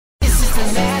is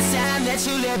the last time that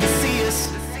you'll ever see us.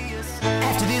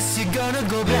 After this you're gonna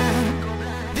go blind.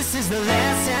 This is the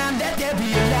last time that there'll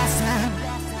be a last time.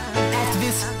 After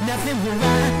this nothing will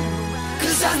rhyme.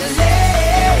 'Cause I'm the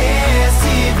last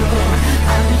hero,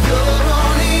 I'm your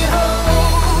only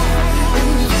hope.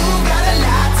 And you got a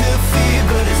lot to fear,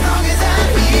 but as long as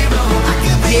I'm hero, I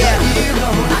can be a hero,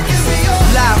 I can be your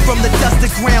live from the dust to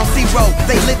ground zero.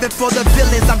 They living for the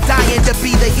villains, I'm dying to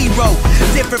be the hero.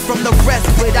 Different from the rest,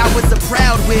 but I was a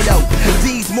proud widow.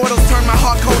 These mortals turn my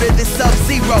heart colder than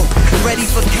Sub-Zero. Ready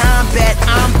for combat,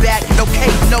 I'm back, no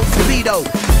cape, no speedo.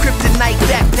 Kryptonite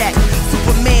backpack,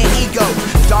 Superman ego.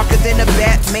 Darker than a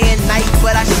Batman night,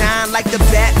 but I shine like the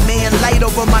Batman light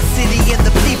over my city and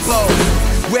the people.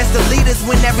 Where's the leaders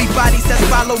when everybody says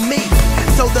follow me?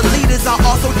 So the leaders are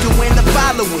also doing the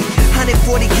following.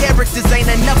 140 characters ain't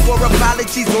enough for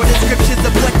apologies or descriptions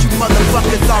of what you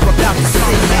motherfuckers are about to see.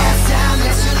 last time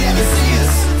that you'll ever see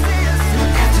us.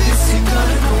 After this you're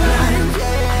gonna go blind.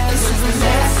 This is the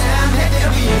last time that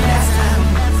there'll be a last time.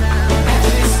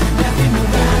 After this nothing will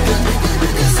rhyme.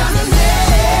 'Cause I'm the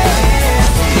last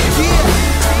hero,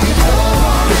 I'm your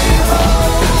only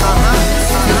hope.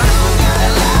 You got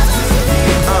a lot to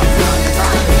fear, but as long as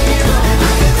I'm hero,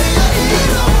 I can be a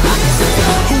hero, I can be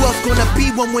your Who else gonna be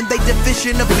one when they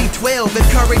deficient of B12? If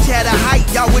courage had a height,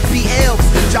 y'all would be elves.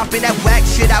 Dropping that whack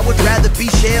shit, I would rather be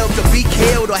shelled to be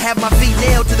killed, or have my feet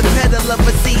nailed to the pedal of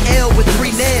a CL with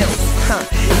 3 nails.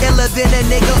 Iller than a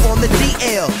nigga on the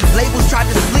DL. Labels tried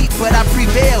to sleep, but I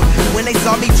prevailed. When they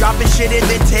saw me dropping shit in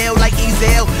their tail like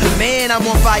Ezel. Man, I'm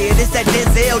on fire, this that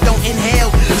Denzel, don't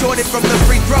inhale. Jordan from the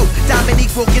free throw,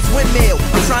 Dominique will get windmill.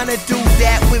 I'm trying to do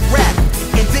that with rap,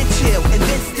 and then chill, and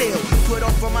then still put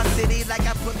on for my city like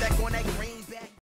I put back on that.